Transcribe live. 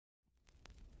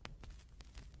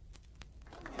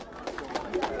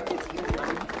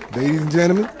Ladies and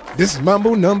gentlemen, this is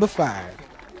Mambo number 5.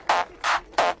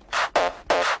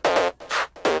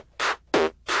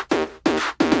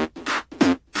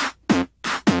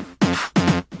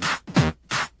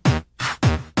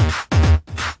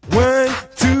 One,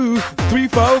 two, three,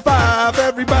 four, five.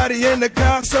 Everybody in the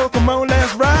car, so come on,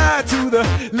 let's ride to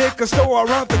the liquor store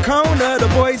around the corner.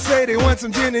 The boys say they want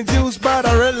some gin and juice, but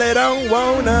I really don't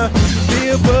wanna be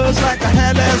a buzz like I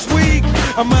had last week.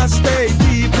 I must stay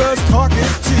deep, cause talk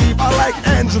is cheap. I like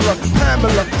Angela,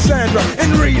 Pamela, Sandra,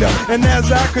 and Rita. And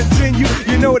as I continue,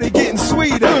 you know they're getting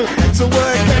sweeter. So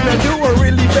what can I do? I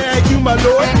really bag you, my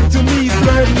lord. To me,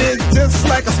 flirting is just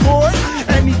like a sport.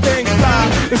 Anything fly,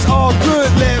 it's all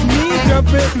good. Let me jump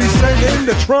in, please sing in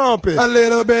the trumpet. A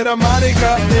little bit of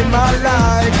Monica in my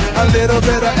life, a little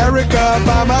bit of Erica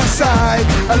by my side,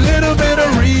 a little bit of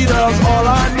Rita's all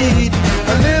I need,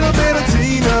 a little bit of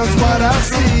Tina's what I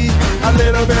see, a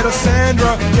little bit of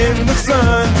Sandra in the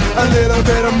sun, a little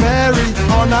bit of Mary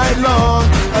all night long,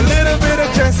 a little bit of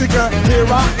Jessica, here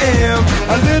I am,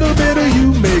 a little bit of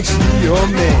you makes me your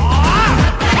man.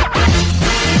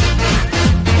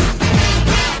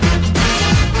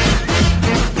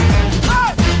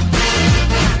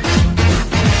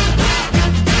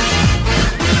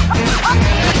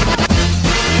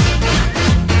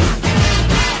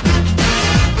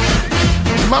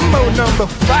 Mambo number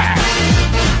 5.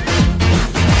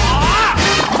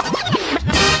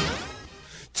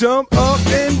 Jump up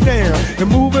and down and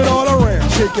move it all around.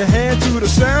 Shake your hand to the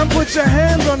sound, put your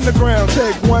hands on the ground.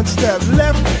 Take one step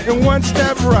left and one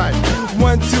step right.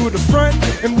 One to the front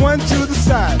and one to the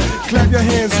side. Clap your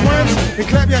hands once and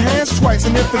clap your hands twice.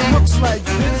 And if it looks like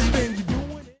this, then